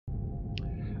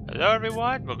Hello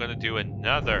everyone, we're going to do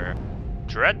another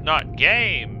Dreadnought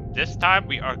game. This time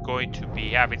we are going to be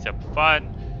having some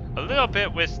fun a little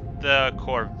bit with the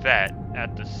Corvette.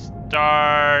 At the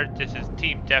start, this is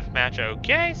Team Deathmatch,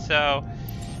 okay, so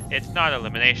it's not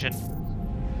elimination.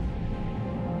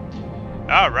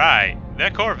 Alright, the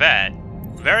Corvette.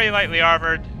 Very lightly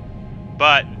armored,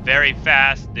 but very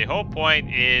fast. The whole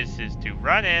point is to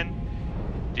run in,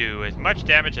 do as much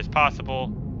damage as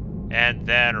possible, and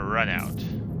then run out.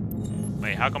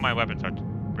 Wait, how come my weapons aren't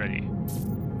ready?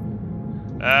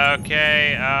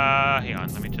 Okay, hang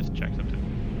on, let me just check something.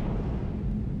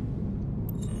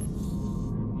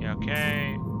 Yeah,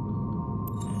 okay.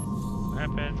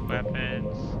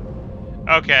 Weapons.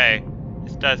 Okay,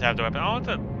 this does have the weapon. Oh,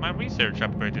 my research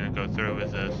upgrade didn't go through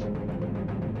with this.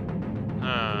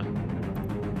 Huh.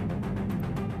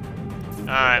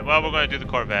 Alright, well, we're gonna do the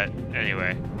Corvette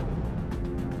anyway.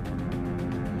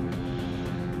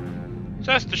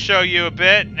 Just to show you a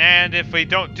bit, and if we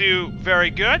don't do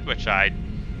very good, which I'm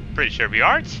pretty sure we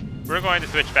aren't, we're going to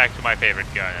switch back to my favorite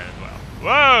gun as well.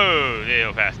 Whoa, a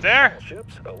little fast there.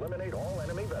 Ships eliminate all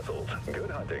enemy vessels. Good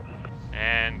hunting.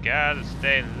 And gotta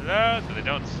stay low so they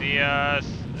don't see us.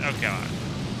 Oh, come on.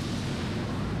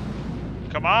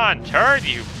 Come on, turn,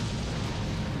 you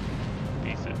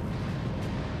piece of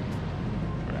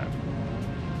crap.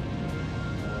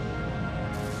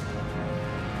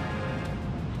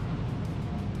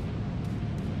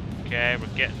 Okay,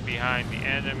 we're getting behind the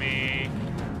enemy.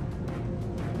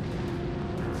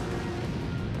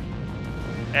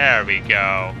 There we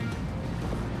go.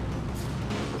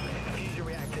 Fusion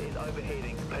reactor is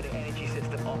overheating. Putting energy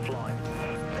system offline.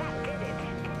 That did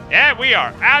it. And we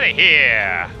are out of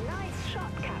here. Nice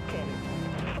shot, Captain.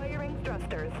 Firing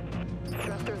thrusters.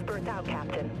 Thrusters burnt out,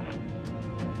 Captain.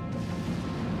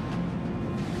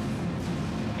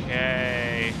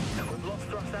 Okay. We've lost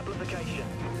thrust amplification.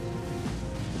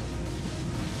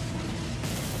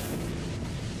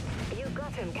 You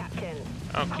got him, Captain.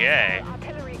 Okay. Our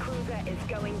artillery cruiser is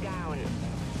going down.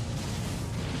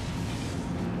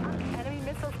 Enemy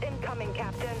missiles incoming,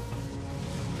 Captain.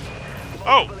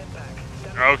 Oh. Multiple impact.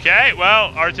 Okay,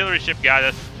 well, artillery ship got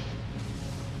us.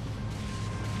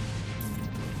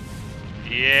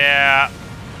 Yeah.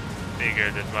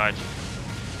 Figured as much.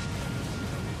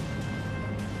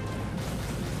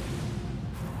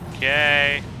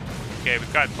 Okay. Okay,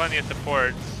 we've got plenty of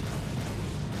supports.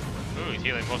 Ooh, he's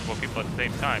healing multiple people at the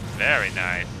same time. Very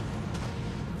nice.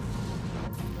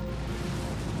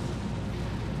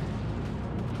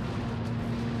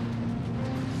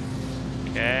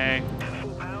 Okay.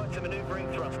 Full power to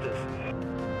maneuvering thrusters.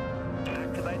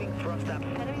 Activating thrust amp.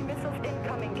 Enemy missiles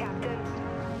incoming, Captain.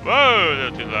 Whoa, a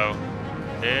little too low.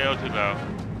 A little too low.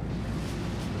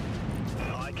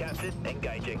 Aye, Captain.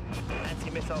 Engaging.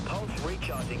 Anti-missile pulse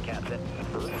recharging, Captain.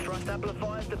 Thrust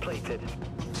amplifiers depleted.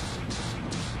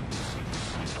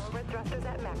 Forward thrusters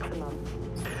at maximum.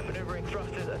 Maneuvering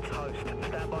thrusters at toast.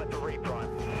 Stand by for reprime.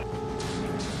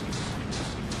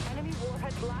 Enemy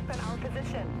warheads locked on our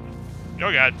position.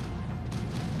 Oh god.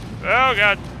 Oh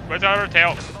god. Where's our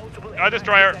tail? Multiple Oh,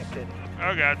 destroyer. impacts detected.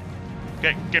 Oh god.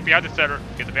 Get behind the center.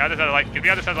 Get behind the satellite. Get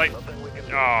behind the satellite. Nothing we can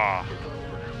do. Oh.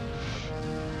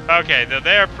 Okay, so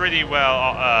they're pretty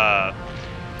well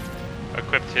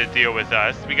equipped to deal with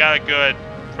us. We got a good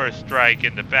first strike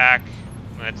in the back.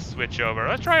 Let's switch over.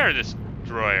 Let's try our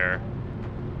destroyer.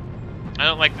 I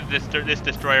don't like this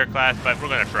destroyer class, but we're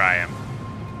gonna try him.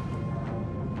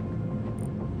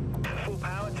 Full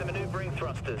power to maneuvering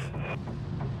thrusters.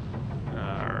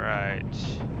 All right.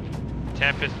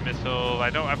 Tempest missile.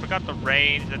 I forgot the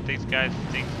range that these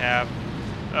things have.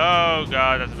 Oh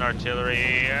god, that's an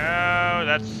artillery. Oh,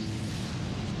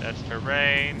 that's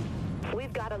terrain.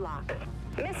 We've got a lock.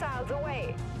 Missiles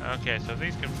away. Okay, so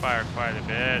these can fire quite a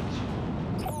bit.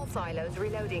 All silos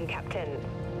reloading, Captain.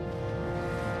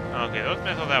 Okay, those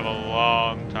missiles have a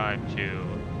long time to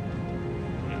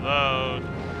reload.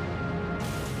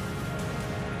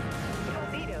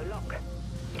 Torpedo lock.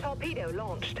 Torpedo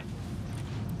launched.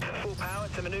 Full power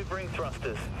to maneuvering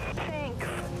thrusters. Thanks.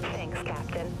 Thanks,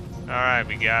 Captain. Alright,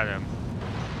 we got him.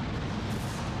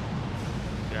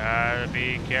 Gotta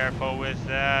be careful with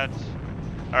that.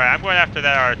 Alright, I'm going after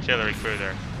that artillery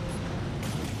cruiser.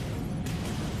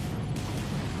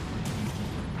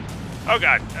 Oh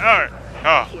god. Alright.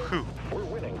 Oh, whew. We're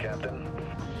winning, Captain.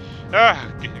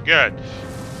 Ah, good.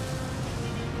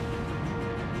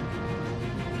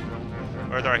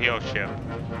 Where's our heal ship?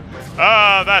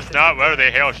 Oh, that's not where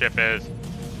the heal ship is.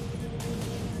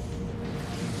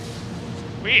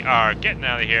 We are getting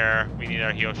out of here. We need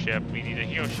our heal ship. We need a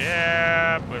heal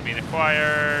ship. We're being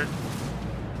acquired.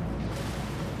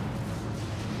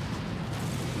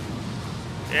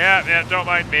 Yeah, don't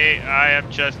mind me. I am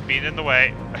just being in the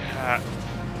way.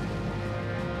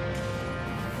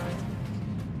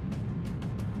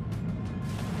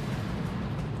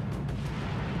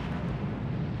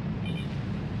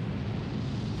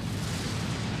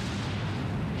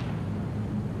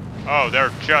 Oh,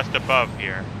 they're just above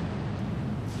here.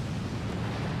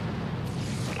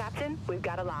 Captain, we've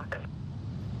got a lock.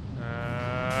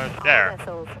 There. All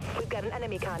vessels, we've got an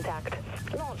enemy contact.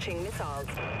 Launching missiles.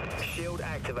 Shield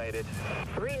activated.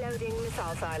 Reloading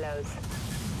missile silos.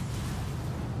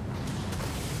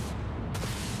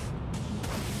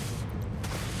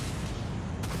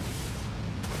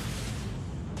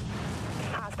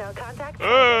 Hostile contact.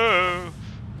 Oh!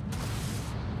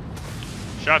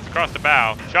 Shots across the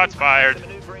bow. Shots fired.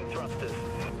 Maneuvering thrusters.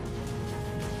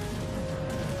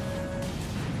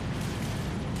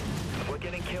 We're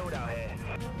getting killed out here.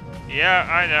 Yeah,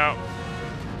 I know.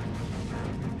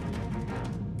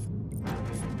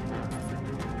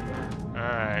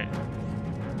 Alright.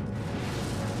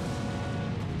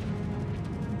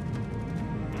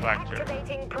 Lecture.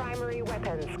 Activating primary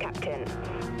weapons, Captain.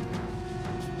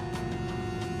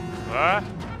 What?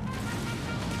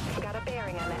 Got a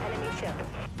bearing on the enemy ship.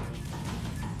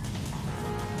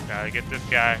 Gotta get this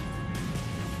guy.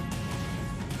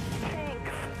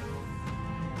 Thanks.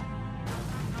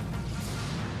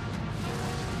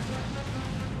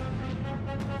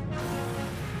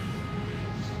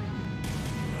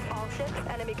 All ships,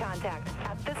 enemy contact.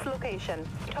 At this location.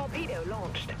 Torpedo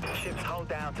launched. Ships hull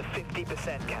down to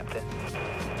 50%, Captain.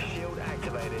 Shield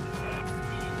activated.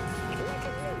 Let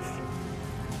it loose.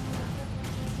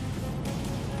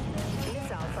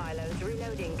 Missile silos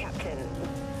reloading, Captain.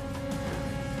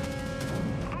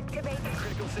 Activate.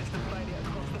 Critical system failure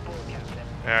across the board, Captain.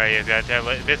 Alright, you got that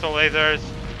missile lasers.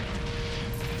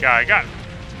 God, I got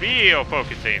real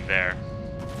focusing there.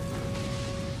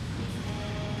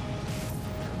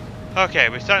 Okay,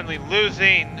 we're suddenly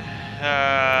losing.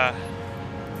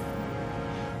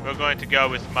 We're going to go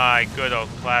with my good old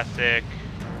classic.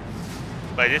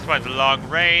 But this one's long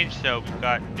range, so we've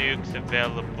got nukes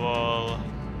available.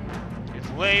 His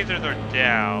lasers are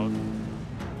down.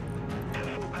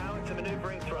 Full power to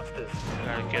maneuvering thrusters.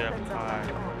 Gotta get up Weapons are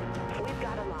high. locked on. We've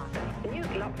got a lock.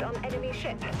 Nuke locked on enemy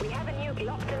ship. We have a nuke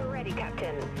locked and ready,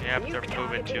 Captain. Yep, Nuke they're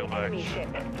moving too targeting enemy much. ship.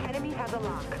 Enemy has a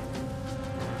lock.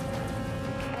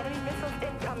 Enemy missiles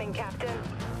incoming, Captain.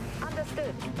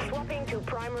 Understood. Swapping to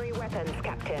primary weapons,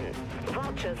 Captain.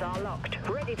 Vultures are locked.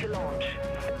 Ready to launch.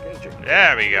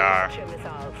 There we are. Vulture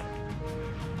missiles.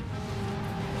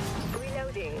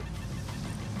 Reloading.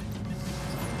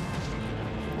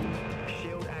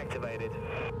 Shield activated.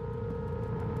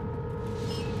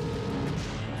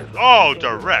 Oh,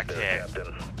 direct hit.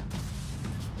 Captain.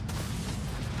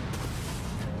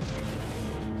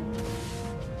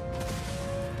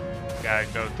 Gotta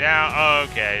go down.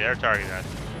 Okay, they're targeting us.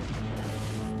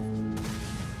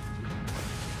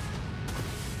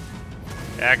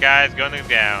 That guy's going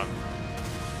down.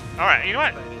 Alright, you know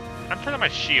what? I'm turning on my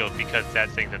shield because that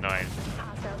thing's annoying.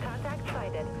 Hostile contact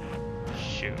sighted.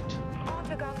 Shoot.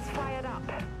 Autoguns fired up.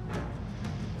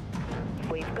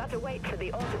 We've got to wait for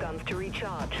the autoguns to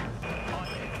recharge.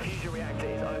 Fusion reactor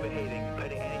is overheating,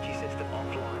 putting energy system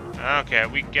offline. Okay,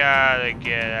 we gotta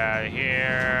get out of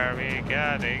here. We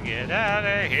gotta get out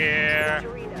of here. To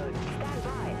reload. Stand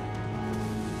by.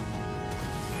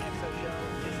 Exo shell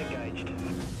disengaged.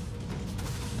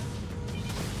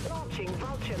 Launching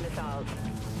vulture missiles.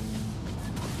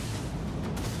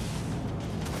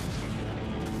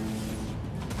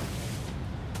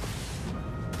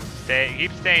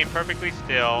 Keep staying perfectly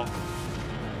still.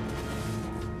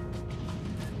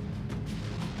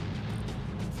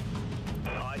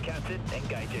 Aye, Captain.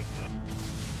 Engaging.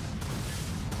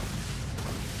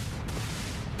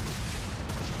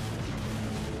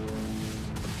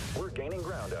 We're gaining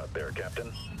ground out there,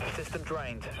 Captain. System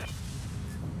drained.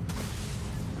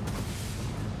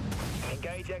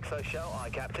 Engage exo shell. Aye,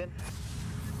 Captain.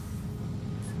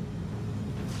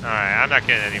 Alright, I'm not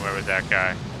getting anywhere with that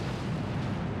guy.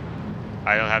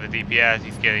 I don't have the DPS,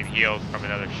 he's getting healed from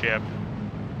another ship.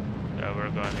 So we're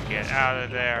going to get out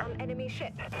of there. On enemy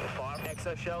ship. Fire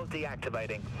exo shell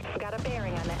deactivating. Got a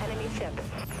bearing on the enemy ship.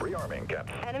 Rearming,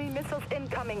 Captain. Enemy missiles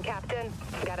incoming, Captain.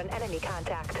 Got an enemy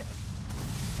contact.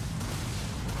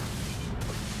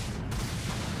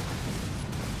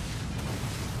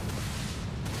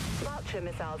 Vulture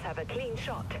missiles have a clean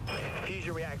shot.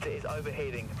 Fusion reactor is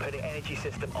overheating, putting energy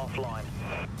system offline.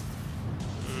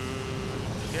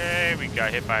 Okay, we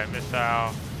got hit by a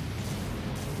missile.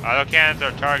 Autocannons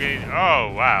are targeting.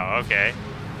 Oh, wow, okay.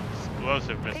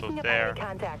 Explosive missiles Picking up there. enemy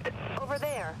contact. Over over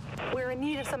there. We're in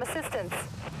need of some assistance.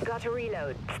 Got to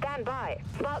reload. Stand by.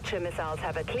 Vulture missiles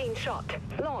have a clean shot.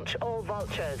 Launch all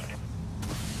vultures.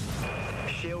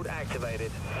 Shield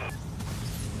activated.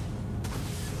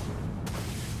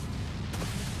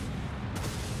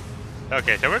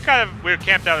 Okay, so we're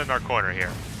camped out in our corner here.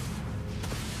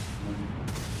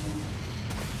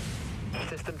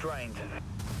 System drained.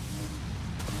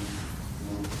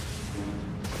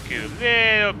 Do a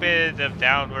little bit of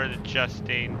downward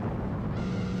adjusting.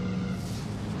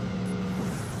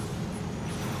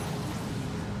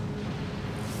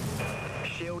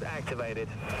 Shield activated.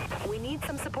 We need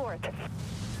some support.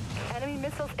 Enemy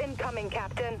missiles incoming,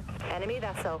 Captain. Enemy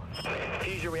vessel.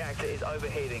 Fusion reactor is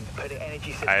overheating, putting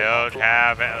energy system I don't offline.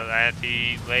 have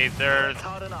anti-lasers.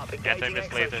 Harden up, Anti-miss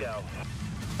engaging laser. exoshell.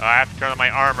 Oh, I have to turn on my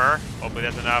armor. Hopefully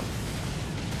that's enough.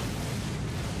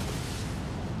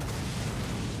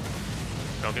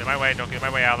 Don't get in my way. Don't get in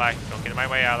my way, ally. Don't get in my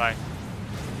way, ally.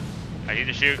 I need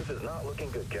to shoot. This is not looking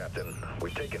good, Captain.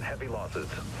 We've taken heavy losses.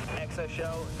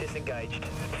 Exoshell disengaged.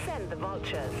 Send the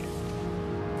vultures.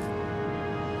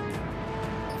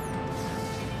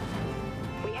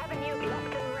 We have a nuke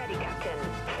locked and ready, Captain.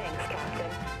 Thanks,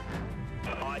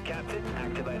 Captain. Aye, Captain.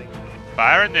 Activating.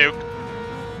 Fire a nuke.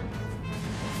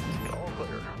 All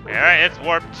clear. Alright, it's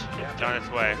warped. Captain, It's on its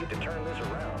way. we need to turn this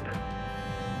around.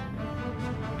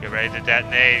 Get ready to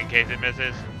detonate in case it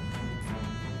misses.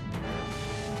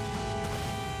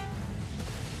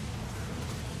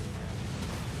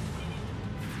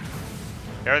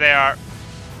 There they are.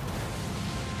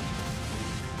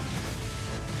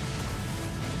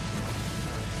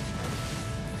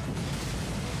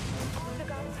 All the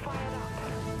guns fired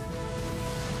up.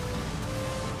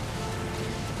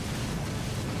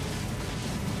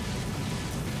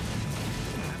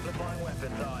 Amplifying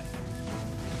weapons. Aye.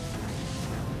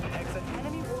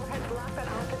 Enemy warheads locked at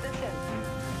our position.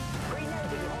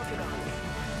 Reloading autoguns.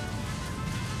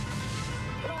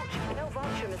 Launch. No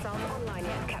vulture missiles online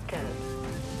yet, Captain.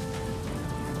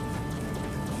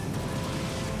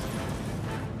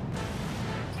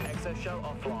 Exoshell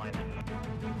offline.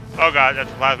 Oh god,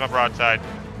 that's plasma broadside.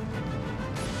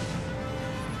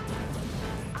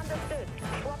 Understood.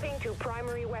 Swapping to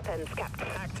primary weapons, Captain.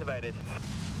 Activated.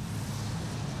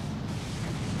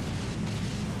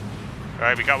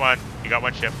 Alright, we got one. We got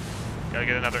one ship. Gotta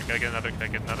get another, gotta get another, gotta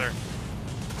get another.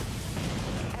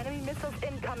 Enemy missiles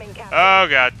incoming, Captain. Oh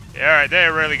god. Alright, they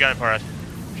really got it for us.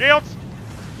 Shields!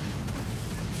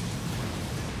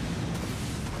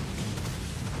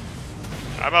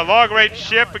 I'm a long-range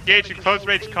ship engaged in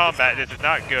close-range combat. This is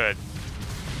not good.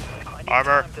 I need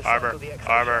Armor, time to armor, circle the exoshell.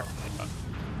 armor.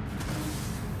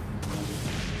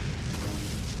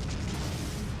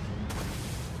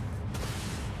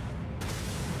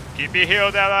 Keep me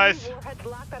healed, allies. Warheads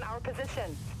locked at our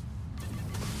position.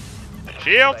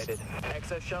 Shields! Activated.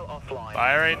 Exoshell offline.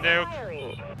 Firing nuke.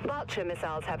 Firing. Vulture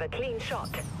missiles have a clean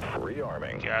shot.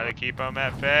 Rearming. Gotta keep him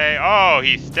at bay. Oh,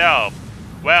 he's stealth.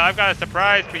 Well, I've got a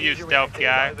surprise for you, Fusion stealth reactor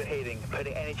is guy. overheating,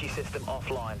 putting energy system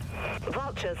offline.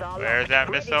 Vultures are Where's locked, that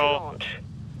ready to missile? launch.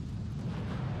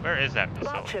 Where is that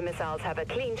missile? Vulture missiles have a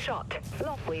clean shot.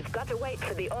 Look, we've got to wait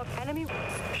for the enemy.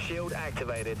 Shield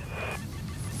activated.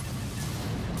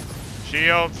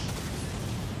 Shields.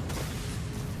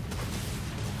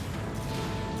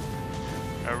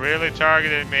 They're really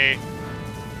targeting me.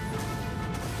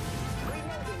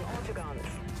 Reloading autoguns.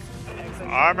 Exoshell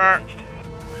Armor. engaged.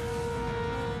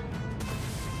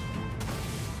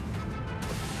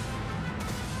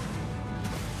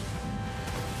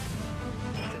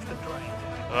 System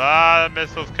drained. A lot of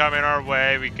missiles coming our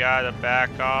way. We gotta back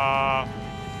off.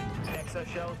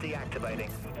 Exoshell deactivating.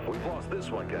 We've lost this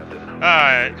one, Captain.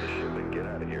 Alright. Take the ship and get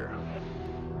out of here.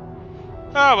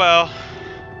 Oh well.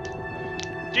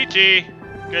 GG.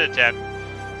 Good attempt.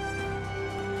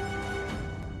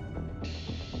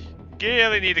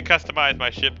 Really need to customize my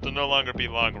ship to no longer be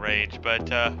long range, but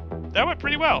that went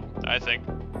pretty well, I think.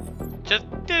 Just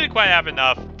didn't quite have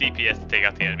enough DPS to take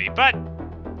out the enemy, but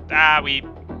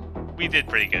we did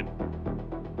pretty good.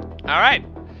 Alright.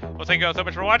 Well, thank you all so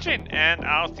much for watching, and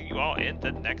I'll see you all in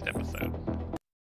the next episode.